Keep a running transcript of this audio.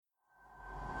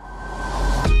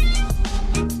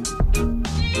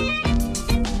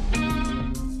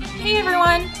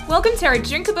Welcome to our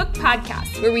Drink a Book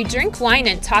podcast, where we drink wine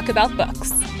and talk about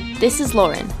books. This is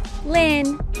Lauren.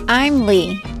 Lynn. I'm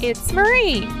Lee. It's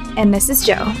Marie. And this is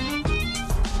Joe.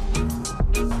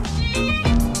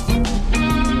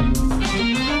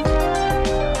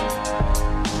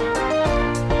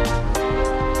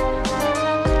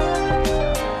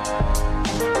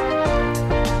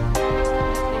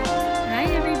 Hi,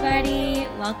 everybody.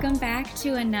 Welcome back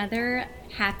to another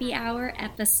happy hour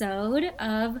episode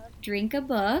of Drink a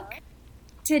Book.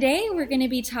 Today we're going to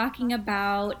be talking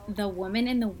about The Woman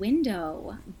in the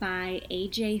Window by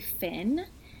A.J. Finn.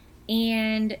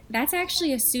 And that's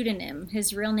actually a pseudonym.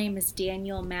 His real name is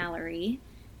Daniel Mallory.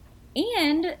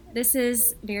 And this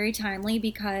is very timely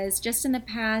because just in the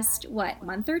past,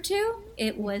 month or two,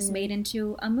 it was made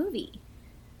into a movie.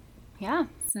 Yeah.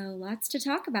 So lots to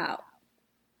talk about.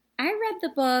 I read the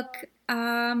book,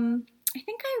 I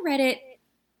think I read it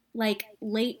like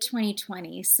late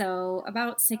 2020, so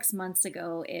about 6 months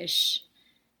ago-ish.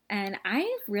 And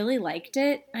I really liked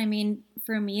it. I mean,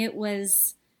 for me it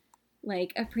was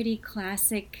like a pretty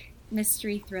classic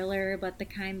mystery thriller, but the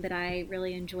kind that I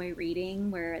really enjoy reading,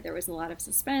 where there was a lot of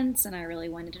suspense and I really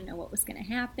wanted to know what was going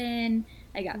to happen.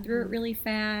 I got through it really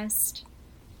fast.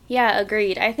 Yeah,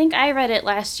 agreed. I think I read it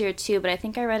last year too, but I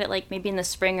think I read it like maybe in the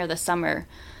spring or the summer.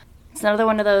 It's another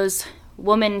one of those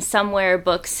woman somewhere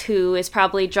books who is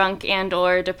probably drunk and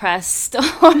or depressed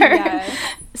or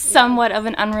somewhat of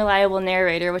an unreliable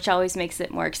narrator, which always makes it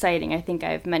more exciting. I think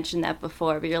I've mentioned that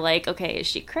before, but you're like, okay, is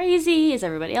she crazy? Is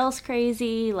everybody else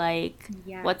crazy? Like,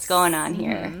 what's going on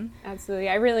here? Mm-hmm. Absolutely.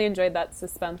 I really enjoyed that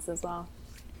suspense as well.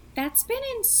 That's been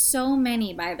in so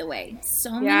many, by the way.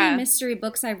 So many mystery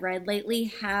books I've read lately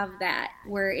have that,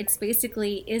 where it's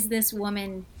basically, is this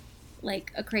woman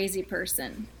like a crazy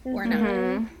person or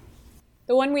not?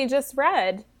 The one we just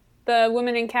read, The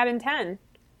Woman in Cabin 10.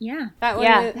 Yeah. That one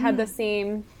had the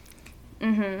same...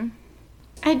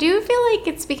 I do feel like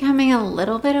it's becoming a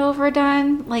little bit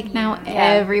overdone. Like now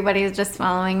everybody's just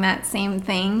following that same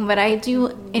thing. But I do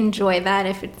enjoy that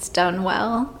if it's done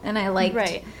well. And I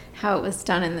liked how it was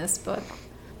done in this book.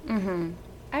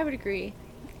 I would agree.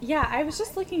 Yeah, I was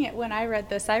just looking at when I read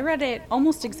this. I read it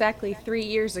almost exactly 3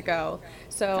 years ago.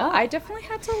 So I definitely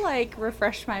had to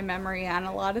refresh my memory on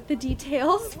a lot of the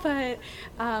details. But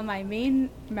my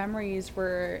main memories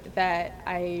were that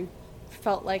I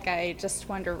felt like I just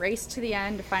wanted to race to the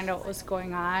end to find out what was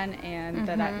going on, and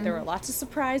that there were lots of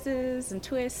surprises and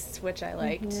twists, which I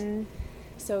liked.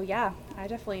 So yeah, I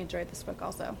definitely enjoyed this book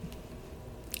also.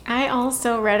 I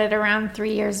also read it around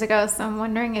 3 years ago, so I'm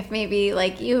wondering if maybe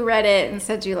you read it and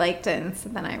said you liked it, and so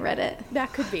then I read it.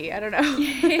 That could be. I don't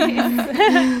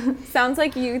know. Sounds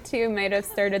like you two might have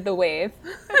started the wave.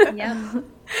 Yep.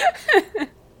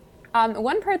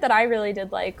 One part that I really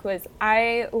did like was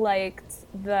I liked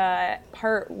the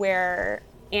part where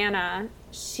Anna,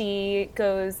 she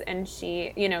goes and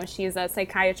she's a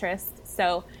psychiatrist,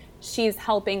 so she's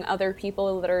helping other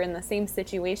people that are in the same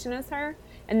situation as her.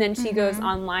 And then she goes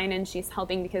online and she's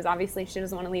helping because obviously she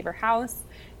doesn't want to leave her house.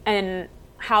 And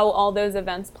how all those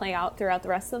events play out throughout the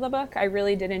rest of the book, I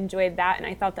really did enjoy that. And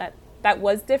I thought that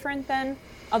was different than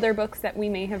other books that we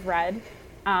may have read.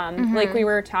 Like we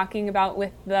were talking about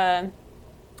with the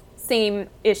same,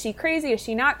 is she crazy? Is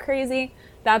she not crazy?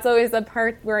 That's always the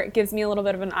part where it gives me a little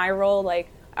bit of an eye roll. Like,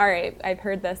 all right, I've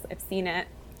heard this. I've seen it.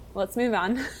 Let's move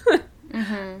on.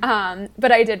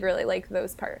 But I did really like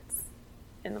those parts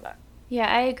in the book. Yeah,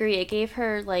 I agree. It gave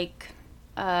her,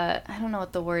 I don't know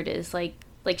what the word is, like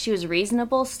she was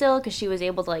reasonable still because she was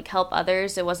able to, help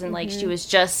others. It wasn't like she was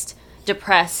just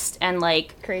depressed and,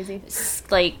 crazy.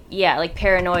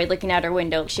 Paranoid looking out her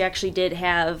window. She actually did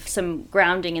have some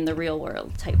grounding in the real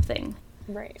world type thing.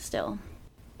 Right. Still.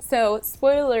 So,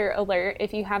 spoiler alert,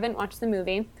 if you haven't watched the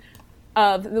movie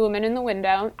of The Woman in the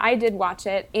Window, I did watch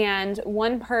it, and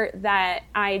one part that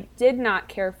I did not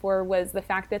care for was the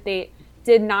fact that they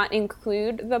did not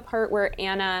include the part where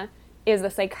Anna is a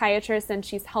psychiatrist and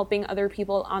she's helping other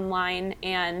people online.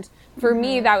 And for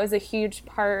me, that was a huge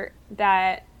part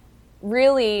that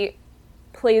really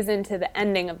plays into the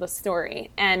ending of the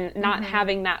story. And not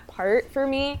having that part for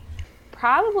me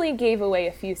probably gave away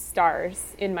a few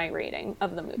stars in my rating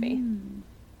of the movie.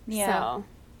 Yeah. So,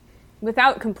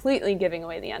 without completely giving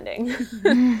away the ending.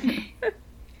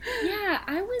 Yeah,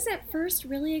 I was at first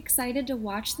really excited to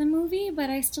watch the movie, but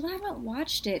I still haven't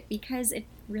watched it because it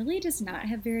really does not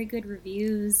have very good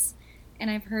reviews.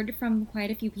 And I've heard from quite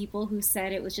a few people who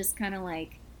said it was just kind of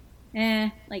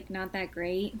not that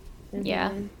great. Yeah.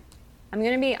 I'm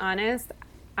going to be honest.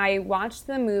 I watched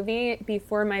the movie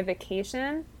before my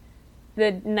vacation,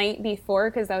 the night before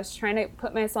because I was trying to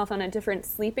put myself on a different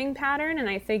sleeping pattern, and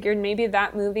I figured maybe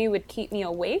that movie would keep me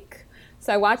awake.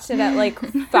 So I watched it at like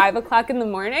 5 o'clock in the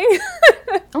morning.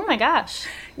 Oh my gosh.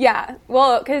 Yeah.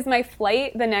 Well, because my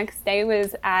flight the next day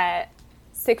was at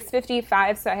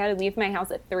 6:55, so I had to leave my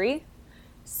house at 3.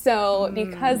 So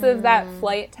because of that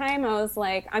flight time, I was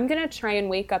like, I'm going to try and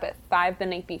wake up at 5 the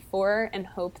night before and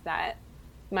hope that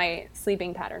my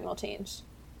sleeping pattern will change.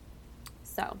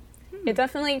 So it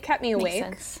definitely kept me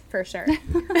awake, for sure.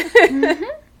 It's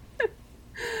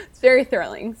very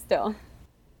thrilling still.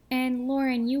 And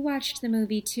Lauren, you watched the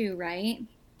movie too, right?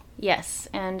 Yes,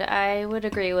 and I would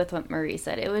agree with what Marie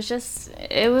said. It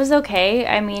was okay.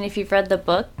 I mean, if you've read the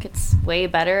book, it's way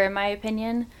better in my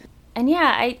opinion. And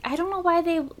yeah, I don't know why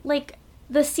they, like,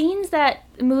 the scenes that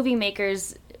movie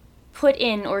makers put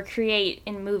in or create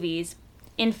in movies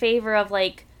in favor of,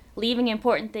 like, leaving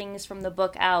important things from the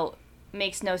book out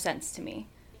makes no sense to me.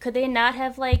 Could they not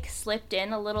have, like, slipped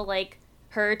in a little, like,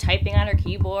 her typing on her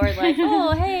keyboard, like,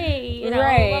 oh, hey, you know,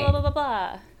 right. blah, blah, blah, blah,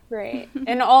 blah. Right.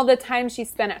 And all the time she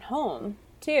spent at home,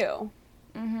 too.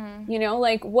 Mm-hmm. You know,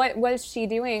 like, what was she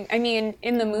doing? I mean,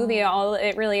 in the movie, all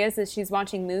it really is she's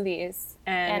watching movies.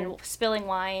 And spilling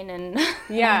wine and...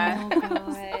 Yeah. Oh,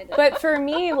 God. But for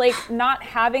me, like, not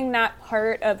having that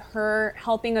part of her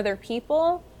helping other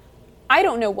people, I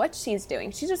don't know what she's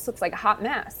doing. She just looks like a hot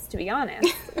mess, to be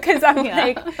honest. Because I'm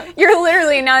like, you're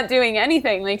literally not doing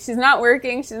anything. Like, she's not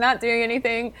working. She's not doing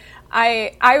anything.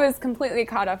 I was completely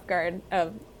caught off guard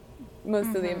of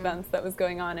most of the events that was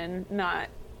going on and not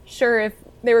sure if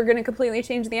they were going to completely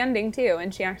change the ending, too.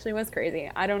 And she actually was crazy.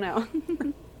 I don't know.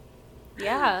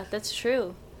 Yeah, that's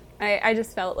true. I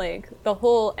just felt like the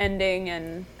whole ending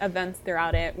and events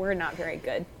throughout it were not very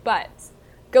good. But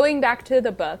going back to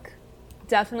the book,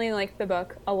 definitely liked the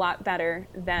book a lot better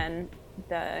than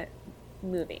the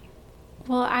movie.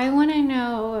 Well, I want to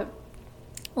know,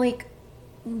 like,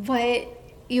 what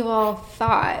you all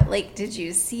thought. Like, did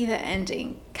you see the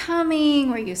ending coming?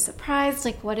 Were you surprised?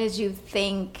 Like, what did you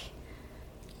think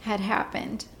had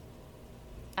happened?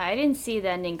 I didn't see the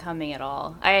ending coming at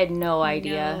all. I had no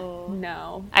idea.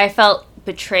 No. I felt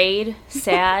betrayed,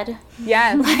 sad.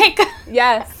 Yes. Like,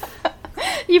 yes.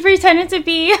 you pretended to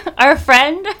be our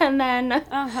friend, and then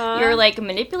you're, like,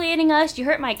 manipulating us. You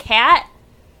hurt my cat.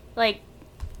 Like,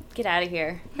 get out of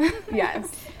here. Yes,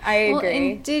 I agree. Well,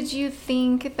 and did you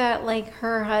think that, like,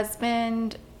 her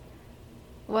husband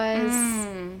was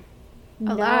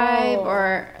alive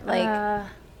or, like...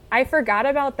 I forgot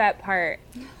about that part.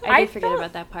 I did forget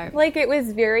about that part. Like, it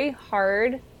was very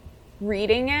hard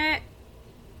reading it,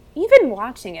 even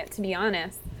watching it, to be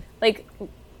honest. Like,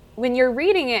 when you're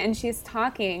reading it and she's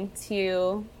talking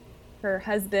to her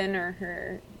husband or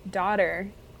her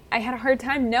daughter, I had a hard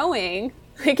time knowing,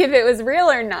 like, if it was real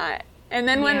or not. And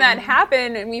then when that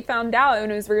happened and we found out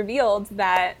and it was revealed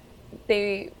that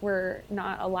they were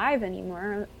not alive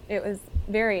anymore, it was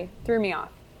threw me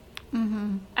off.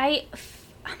 Mm-hmm.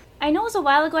 I know it was a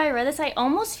while ago I read this. I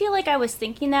almost feel like I was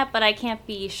thinking that, but I can't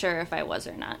be sure if I was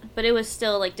or not. But it was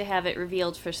still, like, to have it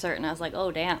revealed for certain. I was like,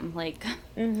 oh, damn. Like,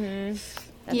 that's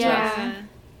rough.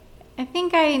 I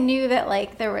think I knew that,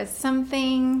 like, there was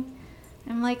something.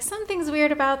 I'm like, something's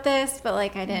weird about this, but,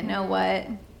 like, I didn't know what.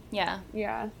 Yeah.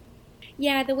 Yeah.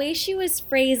 Yeah, the way she was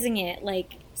phrasing it,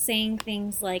 like, saying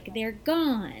things like, they're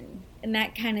gone, and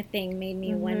that kind of thing made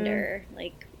me wonder,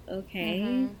 like,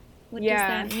 okay, what does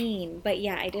that mean? But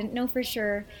yeah, I didn't know for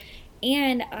sure.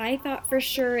 And I thought for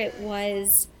sure it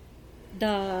was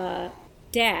the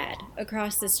dad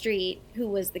across the street who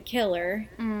was the killer.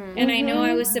 And I know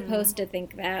I was supposed to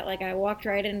think that. Like, I walked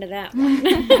right into that one.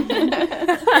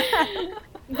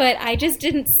 But I just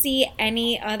didn't see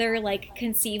any other, like,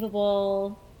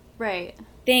 conceivable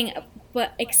thing.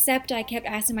 But except I kept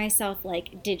asking myself,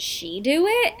 like, did she do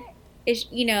it?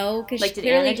 You know, because like, did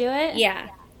Anna do it? Yeah.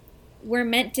 We're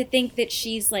meant to think that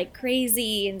she's, like,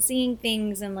 crazy and seeing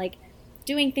things and, like,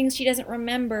 doing things she doesn't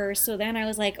remember. So then I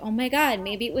was like, oh my God,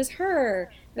 maybe it was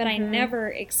her. But I never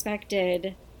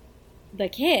expected the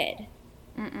kid.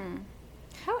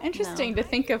 How interesting to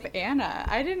think of Anna.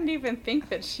 I didn't even think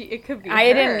that it could be her.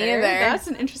 I didn't either. That's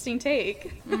an interesting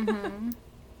take.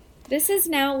 This is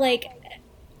now, like,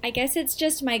 I guess it's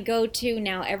just my go-to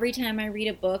now. Every time I read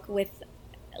a book with,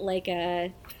 like,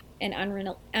 an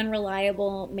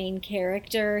unreliable main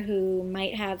character who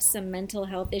might have some mental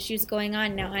health issues going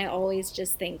on, now I always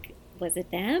just think, was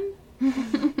it them?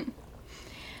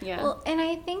 Yeah. Well, and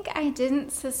I think I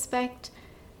didn't suspect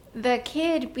the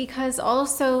kid because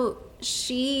also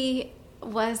she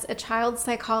was a child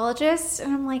psychologist,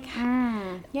 and I'm like,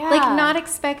 yeah, like not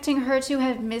expecting her to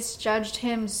have misjudged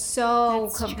him so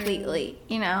That's completely,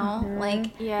 you know,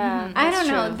 like yeah, I that's don't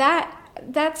know true.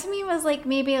 that to me was like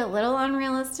maybe a little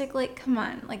unrealistic. Like, come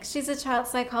on, like she's a child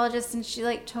psychologist and she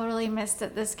like totally missed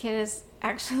that this kid is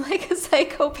actually like a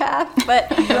psychopath.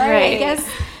 But I guess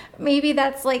maybe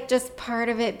that's like just part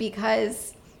of it,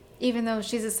 because even though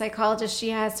she's a psychologist, she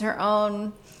has her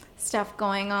own stuff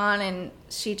going on, and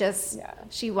she just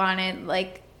she wanted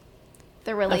like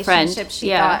the relationship she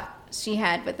thought she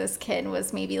had with this kid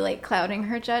was maybe like clouding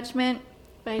her judgment.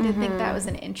 But I did think that was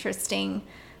an interesting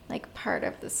like part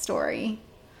of the story.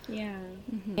 Yeah.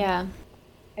 Yeah.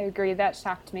 I agree. That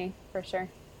shocked me for sure.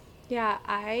 Yeah,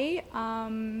 I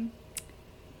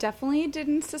definitely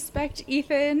didn't suspect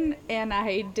Ethan, and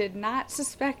I did not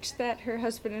suspect that her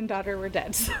husband and daughter were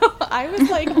dead. So I was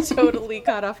like totally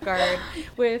caught off guard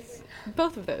with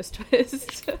both of those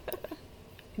twists.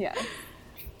 Yeah.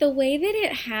 The way that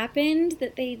it happened,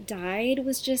 that they died,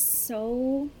 was just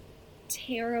so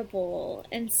terrible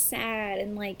and sad,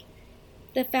 and like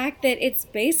the fact that it's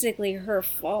basically her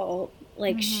fault.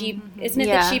 Like isn't it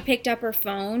that she picked up her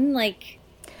phone like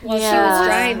while she was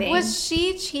driving? Was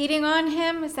she cheating on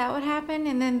him? Is that what happened?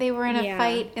 And then they were in a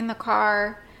fight in the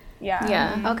car. Yeah.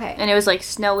 Yeah. Okay. And it was like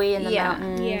snowy in the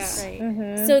mountains. Yeah.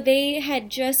 Right. So they had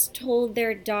just told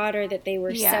their daughter that they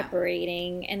were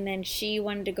separating, and then she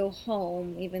wanted to go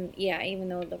home, even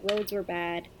though the roads were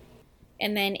bad.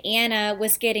 And then Anna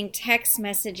was getting text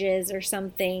messages or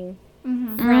something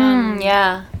from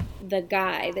the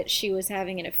guy that she was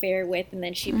having an affair with, and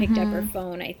then she picked up her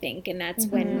phone, I think, and that's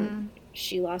when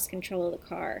she lost control of the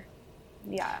car.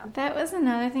 Yeah. That was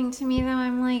another thing to me, though.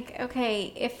 I'm like,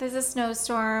 okay, if there's a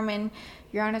snowstorm and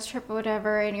you're on a trip or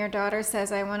whatever, and your daughter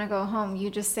says, I want to go home, you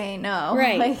just say no.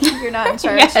 Right. Like, you're not in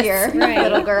charge here,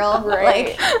 little girl.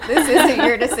 Right. Like, this isn't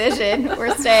your decision.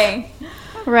 We're staying.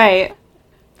 Right.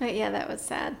 But yeah, that was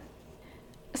sad.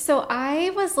 So I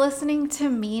was listening to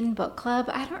Mean Book Club.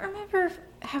 I don't remember,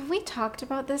 have we talked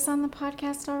about this on the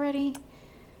podcast already?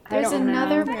 There's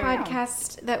another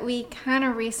podcast that we kind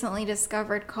of recently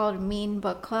discovered called Mean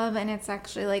Book Club, and it's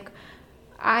actually like,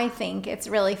 I think it's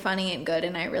really funny and good,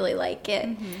 and I really like it.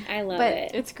 I love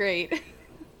it. It's great.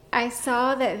 I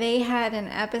saw that they had an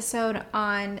episode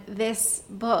on this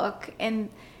book, and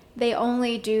they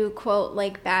only do, quote,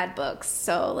 like bad books.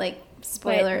 So, like,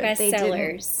 spoiler,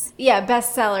 bestsellers.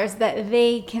 Bestsellers that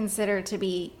they consider to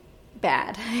be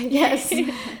bad. Yes.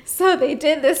 So they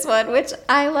did this one, which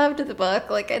I loved the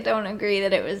book. Like, I don't agree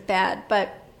that it was bad,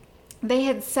 but they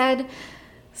had said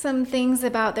some things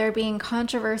about there being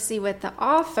controversy with the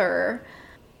author.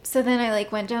 So then I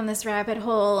like went down this rabbit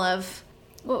hole of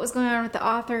what was going on with the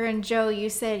author. And Joe, you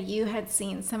said you had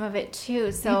seen some of it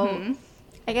too. So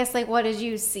I guess like, what did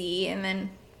you see? And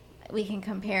then we can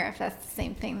compare if that's the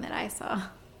same thing that I saw.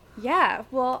 Yeah,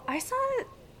 well, I saw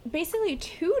basically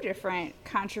two different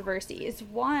controversies.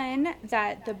 One,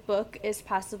 that the book is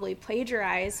possibly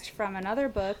plagiarized from another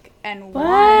book, and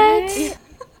one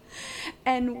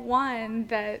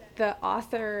that the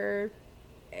author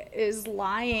is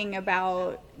lying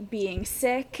about being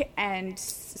sick and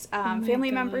family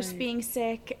members being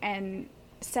sick, and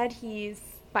said he's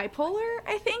bipolar,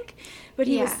 I think, but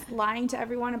he was lying to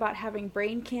everyone about having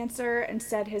brain cancer, and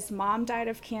said his mom died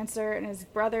of cancer and his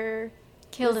brother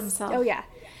killed himself. Oh yeah.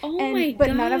 My but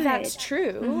God. none of that's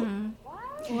true.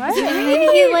 What?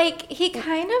 And he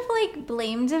kind of like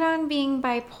blamed it on being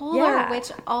bipolar,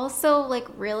 which also like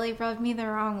really rubbed me the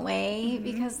wrong way,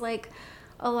 because like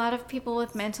a lot of people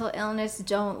with mental illness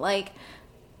don't like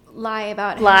lie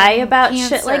about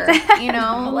cancer, shit like that. You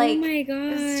know, Oh like my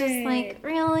God. it's just like,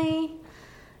 really.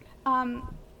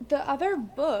 The other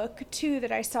book too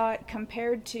that I saw it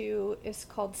compared to is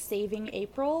called Saving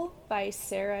April by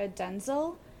Sarah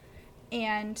Denzel.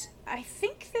 And I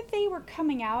think that they were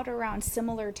coming out around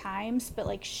similar times, but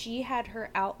like she had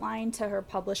her outline to her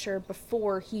publisher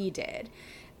before he did.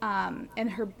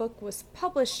 And her book was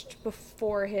published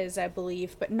before his, I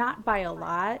believe, but not by a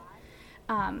lot.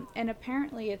 And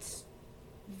apparently it's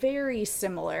very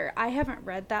similar. I haven't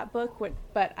read that book,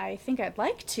 but I think I'd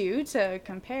like to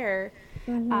compare.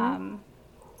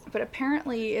 But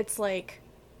apparently it's like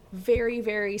very,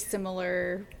 very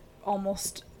similar,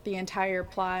 almost the entire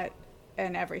plot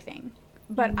and everything.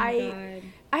 But I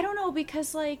don't know,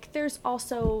 because like there's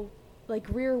also like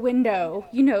Rear Window,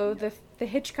 you know, the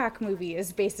Hitchcock movie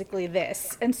is basically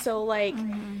this. And so like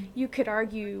you could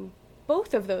argue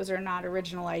both of those are not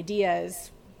original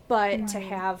ideas, but to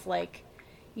have like,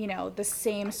 you know, the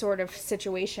same sort of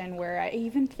situation where I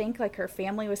even think like her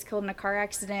family was killed in a car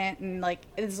accident, and like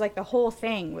it's like the whole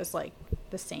thing was like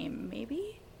the same,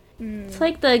 maybe? It's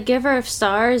like the Giver of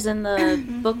Stars and the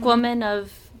Bookwoman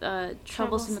of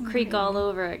Troublesome Creek all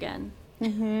over again.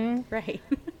 Right.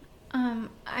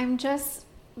 I'm just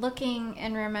looking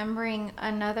and remembering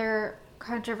another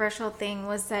controversial thing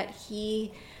was that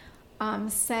he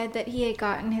said that he had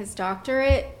gotten his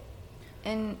doctorate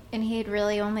and he had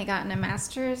really only gotten a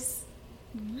master's.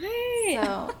 What?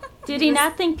 So Did he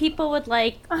not think people would,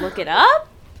 look it up?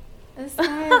 this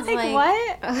guy is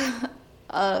what?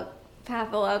 a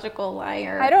pathological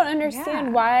liar. I don't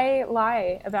understand why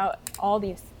lie about all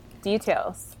these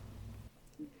details.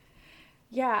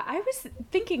 Yeah, I was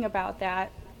thinking about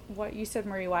that, what you said,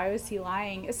 Marie. Why was he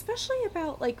lying? Especially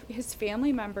about, his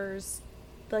family members,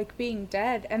 being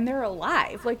dead and they're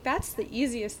alive. That's the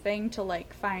easiest thing to,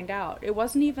 find out. It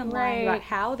wasn't even lying about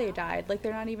how they died.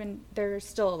 They're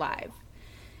still alive.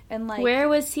 And, Where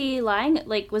was he lying?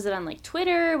 Was it on,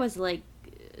 Twitter? Was it,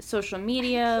 social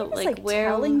media? He was, where?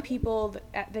 telling people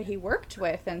that he worked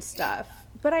with and stuff.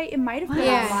 But it might have been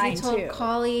online, he told too.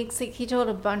 colleagues. He told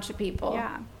a bunch of people.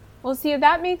 Yeah. Well, see,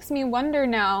 that makes me wonder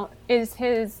now, is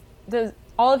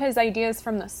all of his ideas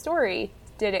from the story,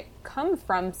 did it come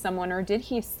from someone or did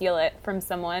he steal it from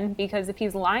someone? Because if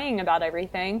he's lying about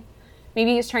everything,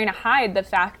 maybe he's trying to hide the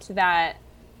fact that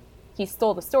he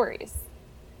stole the stories.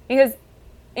 Because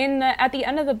at the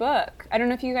end of the book, I don't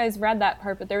know if you guys read that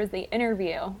part, but there was the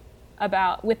interview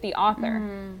with the author.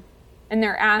 And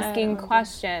they're asking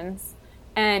questions.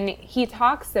 And he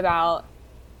talks about,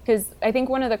 because I think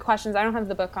one of the questions, I don't have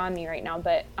the book on me right now,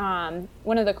 but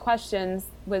one of the questions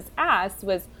was asked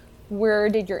was, where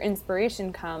did your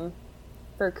inspiration come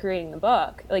for creating the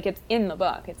book? It's in the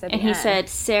book. It's at the end. And he said,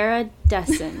 Sarah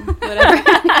Dessen, whatever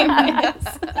her name is.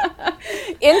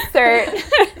 Insert.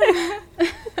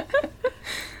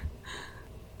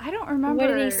 I don't remember What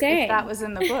did he say? if that was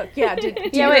in the book. Yeah, what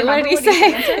did he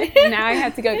say? Now I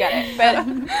have to go get it. But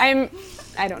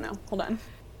I don't know. Hold on.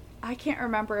 I can't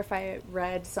remember if I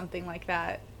read something like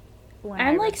that.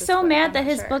 I'm so mad that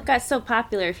his book got so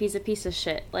popular if he's a piece of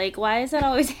shit. Why does that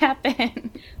always happen?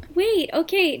 Wait,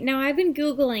 okay, now I've been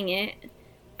Googling it.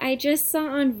 I just saw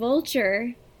on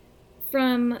Vulture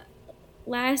from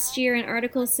last year an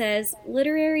article says,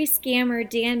 literary scammer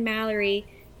Dan Mallory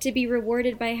to be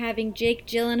rewarded by having Jake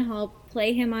Gyllenhaal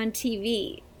play him on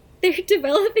TV. They're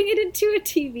developing it into a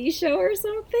TV show or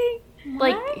something?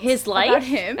 His life? About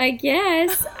him? I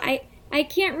guess. I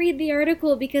can't read the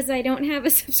article because I don't have a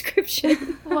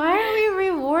subscription. Why are we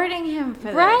rewarding him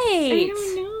for this? I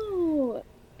don't know.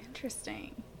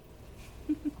 Interesting.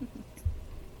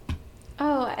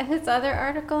 Oh, this other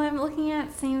article I'm looking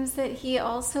at seems that he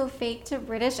also faked a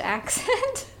British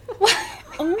accent.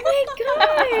 Oh my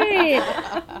god!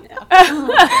 Oh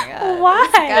my god.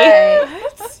 Why?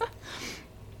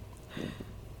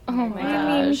 Oh my gosh.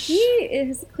 I mean, he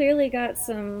has clearly got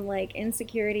some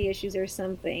insecurity issues or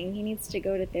something. He needs to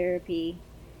go to therapy.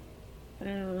 I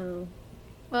don't know.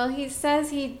 Well, he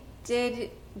says he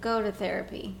did go to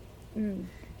therapy.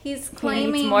 He's He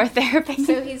claiming needs more therapy.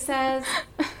 So he says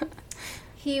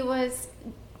he was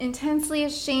intensely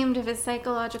ashamed of his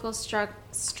psychological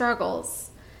struggles.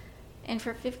 And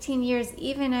for 15 years,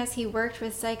 even as he worked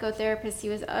with psychotherapists, he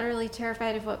was utterly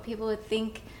terrified of what people would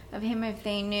think of him if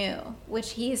they knew,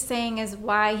 which he's saying is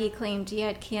why he claimed he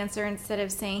had cancer instead of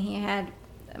saying he had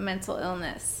a mental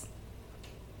illness.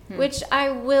 Which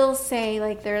I will say,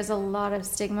 there's a lot of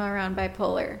stigma around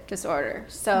bipolar disorder.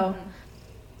 So,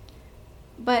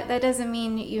 but that doesn't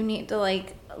mean you need to,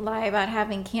 lie about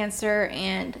having cancer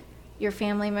and your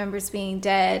family members being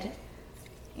dead,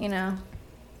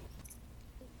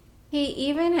 He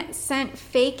even sent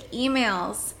fake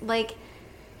emails.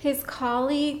 His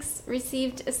colleagues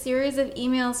received a series of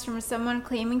emails from someone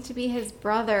claiming to be his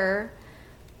brother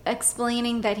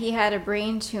explaining that he had a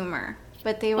brain tumor.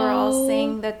 But they were all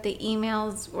saying that the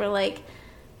emails were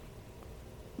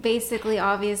basically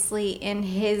obviously in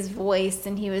his voice,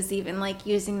 and he was even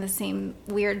using the same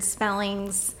weird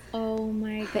spellings Oh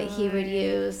my god. that he would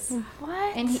use.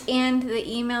 What? And the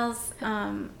emails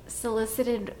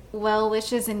solicited well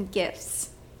wishes and gifts.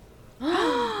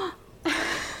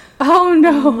 Oh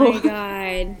no. Oh my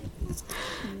god.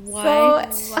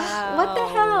 What? So, what the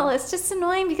hell? It's just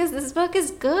annoying because this book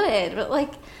is good, but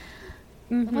what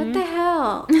the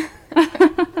hell?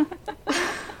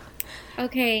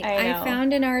 Okay, I know. I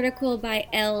found an article by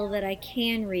Elle that I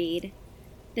can read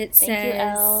that says, Thank you,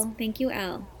 Elle. Thank you,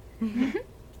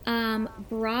 Elle.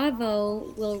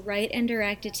 Bravo will write and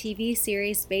direct a TV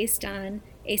series based on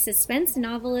a suspense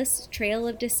novelist's trail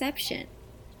of deception.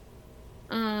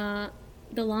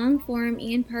 the long-form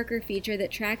Ian Parker feature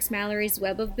that tracks Mallory's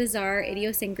web of bizarre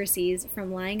idiosyncrasies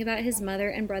from lying about his mother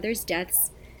and brother's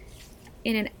deaths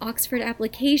in an Oxford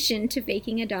application to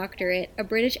faking a doctorate, a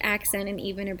British accent, and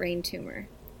even a brain tumor.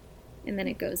 And then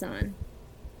it goes on.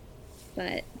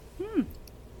 But...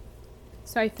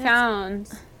 So I found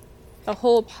the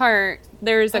whole part.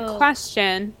 There's a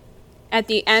question at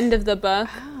the end of the book.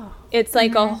 Oh. It's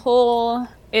like a whole...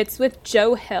 It's with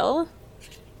Joe Hill.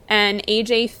 And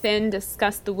A.J. Finn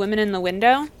discussed The Woman in the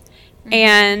Window.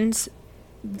 And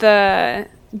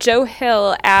Joe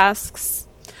Hill asks,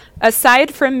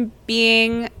 aside from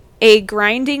being a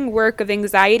grinding work of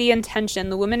anxiety and tension,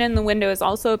 The Woman in the Window is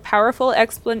also a powerful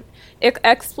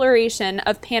exploration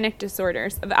of panic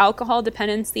disorders, of alcohol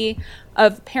dependency,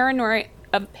 of paranoia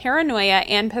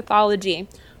and pathology.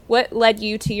 What led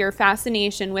you to your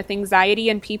fascination with anxiety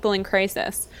and people in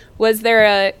crisis? Was there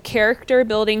a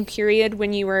character-building period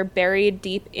when you were buried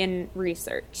deep in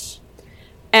research?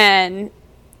 And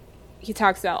he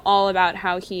talks about all about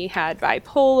how he had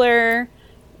bipolar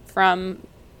from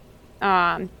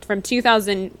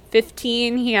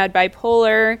 2015. He had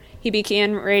bipolar. He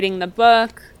began writing the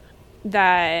book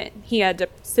that he had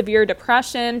severe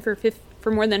depression for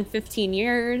more than 15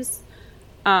 years.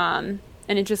 And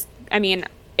it just, I mean...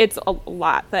 It's a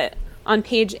lot, but on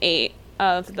page 8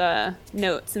 of the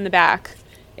notes in the back,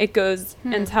 it goes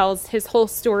and tells his whole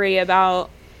story about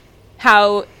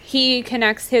how he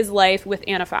connects his life with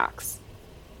Anna Fox.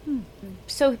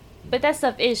 So, but that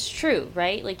stuff is true,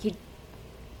 right? Like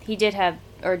he did have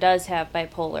or does have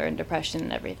bipolar and depression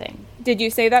and everything. Did you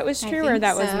say that was true or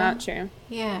that was not true?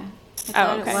 Yeah. I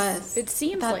thought okay. It was. It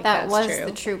seems like that was true.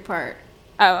 The true part.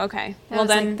 Oh, okay. Well,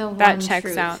 then like that checks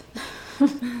truth. out.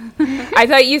 I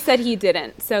thought you said he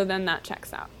didn't, so then that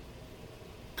checks out.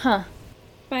 Huh.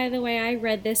 By the way, I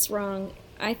read this wrong.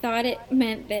 I thought it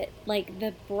meant that, like,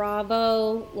 the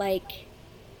Bravo, like,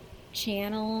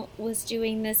 channel was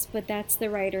doing this, but that's the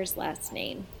writer's last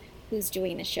name who's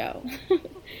doing the show.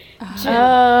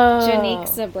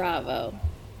 Janixa Bravo.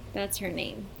 That's her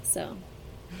name. So,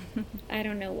 I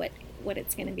don't know what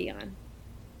it's going to be on.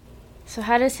 So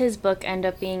how does his book end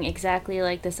up being exactly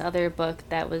like this other book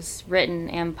that was written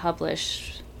and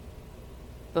published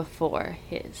before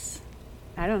his?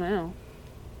 I don't know.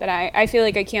 But I feel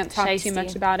like I can't talk Shiesty. too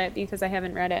much about it because I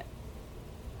haven't read it.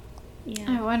 Yeah.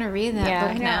 I want to read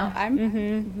that book now.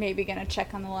 I'm maybe going to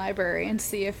check on the library and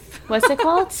see if... What's it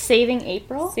called? Saving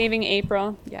April? Saving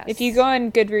April. Yes. If you go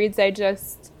on Goodreads, I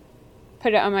just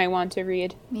put it on my want to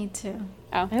read. Me too.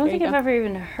 Oh, I don't think I've ever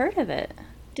even heard of it.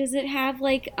 Does it have,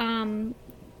 like, the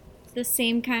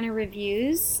same kind of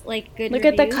reviews? Like, good Look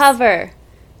reviews? at the cover.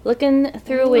 Looking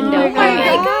through a window. Oh my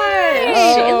gosh!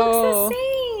 Oh. It looks the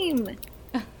same!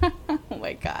 Oh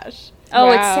my gosh. Oh,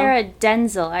 Wow. it's Sarah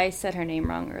Denzel. I said her name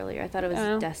wrong earlier. I thought it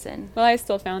was Dessen. Well, I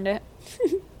still found it.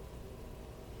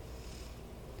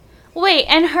 Wait,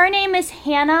 and her name is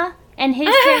Hannah, and his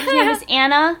character's name is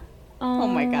Anna? Oh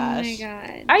my gosh. Oh my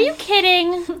god. Are you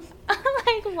kidding? I'm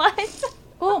like, what?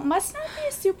 Well, it must not be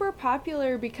super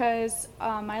popular because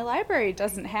my library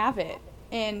doesn't have it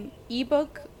in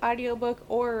ebook, audiobook,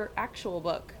 or actual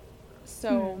book.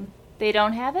 So They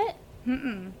don't have it?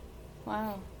 Mm-mm.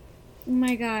 Wow. Oh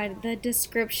my god, the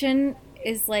description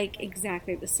is, like,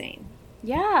 exactly the same.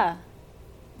 Yeah.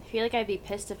 I feel like I'd be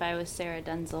pissed if I was Sarah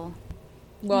Denzel.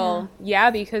 Well,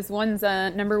 yeah, because one's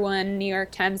a #1 New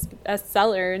York Times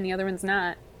bestseller and the other one's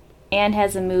not. And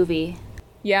has a movie.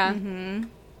 Yeah. Mm-hmm.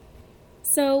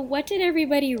 So, what did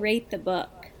everybody rate the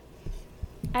book?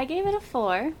 I gave it a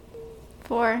 4.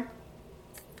 4.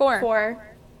 4.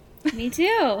 Me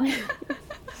too.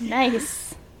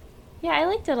 Nice. Yeah, I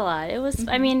liked it a lot. It was,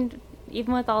 I mean,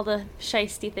 even with all the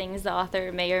shiesty things the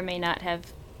author may or may not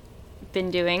have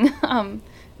been doing,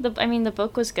 the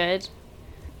book was good.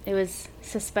 It was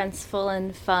suspenseful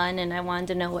and fun, and I wanted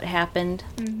to know what happened.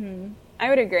 Mm-hmm. I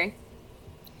would agree.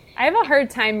 I have a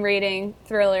hard time rating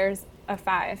thrillers a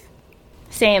 5.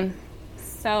 Same.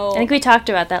 So I think we talked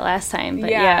about that last time,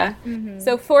 but yeah. Mm-hmm.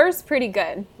 So 4 is pretty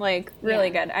good. Like, really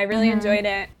good. I really enjoyed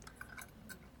it.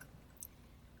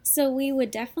 So, we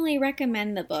would definitely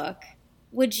recommend the book.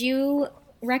 Would you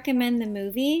recommend the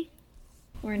movie?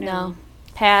 Or no? No.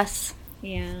 Pass.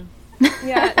 Yeah.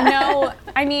 Yeah, no,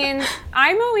 I mean,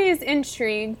 I'm always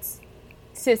intrigued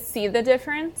to see the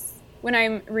difference when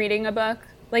I'm reading a book.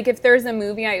 Like, if there's a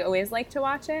movie, I always like to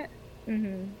watch it.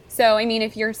 Mm-hmm. So, I mean,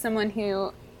 if you're someone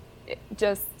who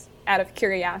just out of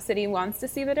curiosity wants to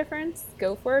see the difference,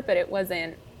 go for it, but it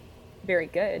wasn't very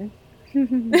good.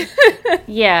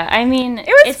 Yeah, I mean, was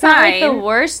it's not like the fine.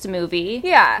 worst movie.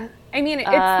 Yeah, I mean, it's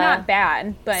not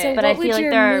bad, but... So, But what I would feel like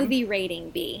your there are- movie rating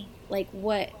be? like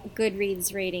what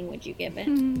Goodreads rating would you give it?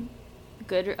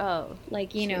 Good. Oh,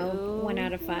 like 1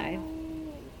 out of 5.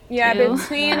 Yeah, 2.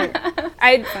 between 5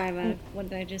 out of, what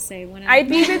did I just say? 1 out I'd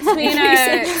of be 5. between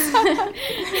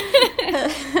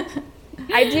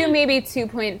I'd do maybe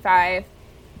 2.5.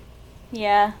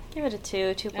 Yeah, give it a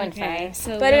 2, 2.5. Okay,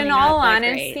 so But really in all not that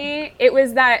honesty, great. it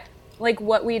was that, like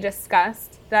what we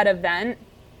discussed, that event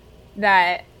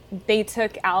that they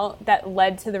took out that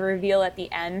led to the reveal at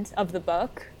the end of the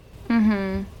book.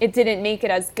 Mm-hmm. It didn't make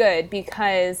it as good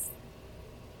because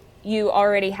you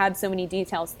already had so many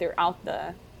details throughout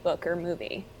the book or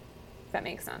movie, if that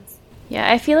makes sense. Yeah,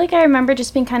 I feel like I remember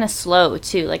just being kind of slow,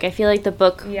 too. Like, I feel like the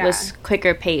book Yeah. was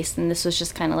quicker paced, and this was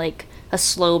just kind of like a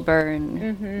slow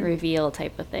burn reveal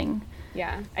type of thing.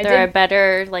 Yeah. There are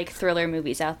better, like, thriller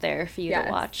movies out there for you to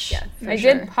watch. Yes. for I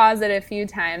sure. did pause it a few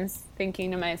times,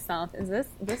 thinking to myself,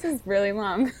 this is really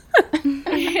long.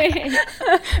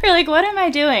 You're like, what am I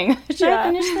doing? Should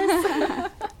I finish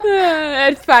this?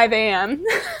 At 5 a.m.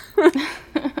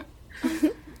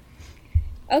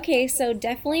 Okay, so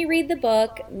definitely read the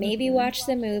book, maybe watch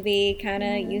the movie, kind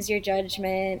of use your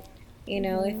judgment.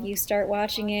 If you start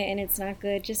watching it and it's not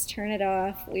good, just turn it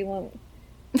off. We won't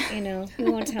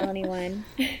tell anyone.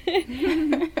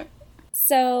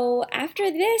 So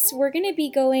after this, we're going to be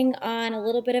going on a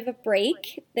little bit of a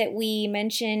break that we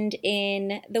mentioned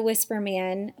in the Whisper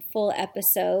Man full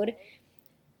episode.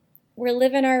 We're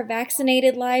living our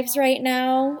vaccinated lives right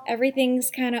now.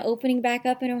 Everything's kind of opening back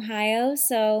up in Ohio,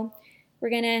 so we're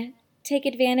going to take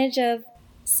advantage of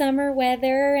summer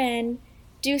weather and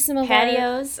do some of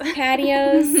Patios. our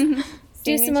patios,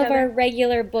 do Seeing some each of our other.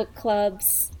 regular book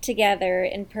clubs together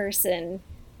in person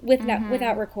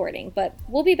without recording. But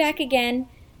we'll be back again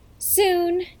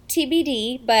soon,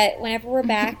 TBD, but whenever we're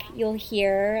back, you'll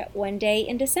hear one day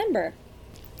in December.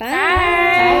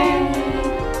 Bye.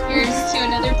 Here's to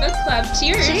another book club.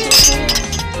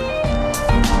 Cheers.